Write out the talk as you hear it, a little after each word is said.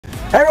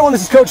Hey everyone,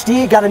 this is Coach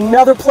D. Got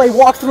another play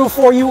walkthrough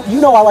for you. You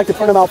know I like to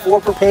print them out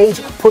 4 per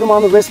page, put them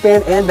on the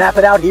wristband and map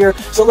it out here.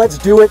 So let's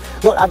do it.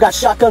 Look, I've got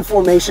shotgun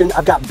formation.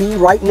 I've got B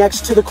right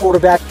next to the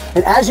quarterback.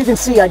 And as you can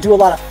see, I do a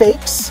lot of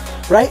fakes,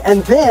 right?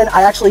 And then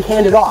I actually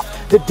hand it off.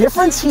 The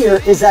difference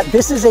here is that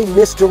this is a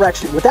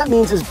misdirection. What that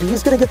means is B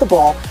is going to get the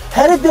ball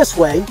headed this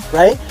way,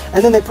 right?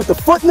 And then they put the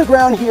foot in the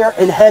ground here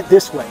and head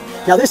this way.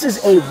 Now this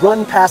is a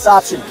run pass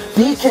option.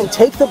 B can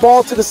take the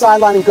ball to the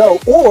sideline and go,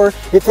 or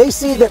if they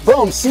see that,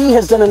 boom, C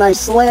has done a nice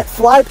slant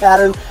fly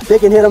pattern, they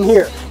can hit them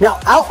here. Now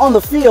out on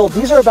the field,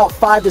 these are about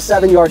 5 to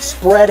 7 yards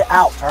spread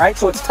out, all right?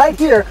 So it's tight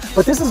here,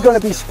 but this is gonna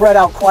be spread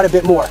out quite a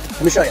bit more.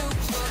 Let me show you.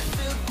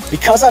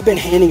 Because I've been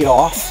handing it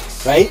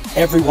off, right,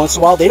 every once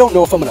in a while, they don't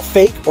know if I'm gonna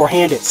fake or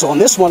hand it. So on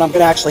this one, I'm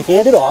gonna actually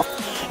hand it off.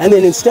 And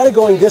then instead of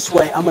going this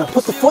way, I'm gonna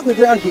put the foot in the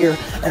ground here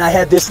and I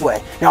head this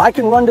way. Now I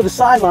can run to the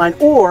sideline,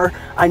 or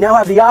I now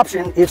have the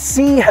option, if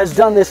C has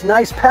done this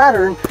nice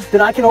pattern,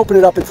 then I can open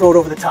it up and throw it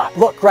over the top.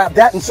 Look, grab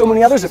that and so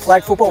many others at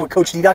flagfootballwithcoachd.com.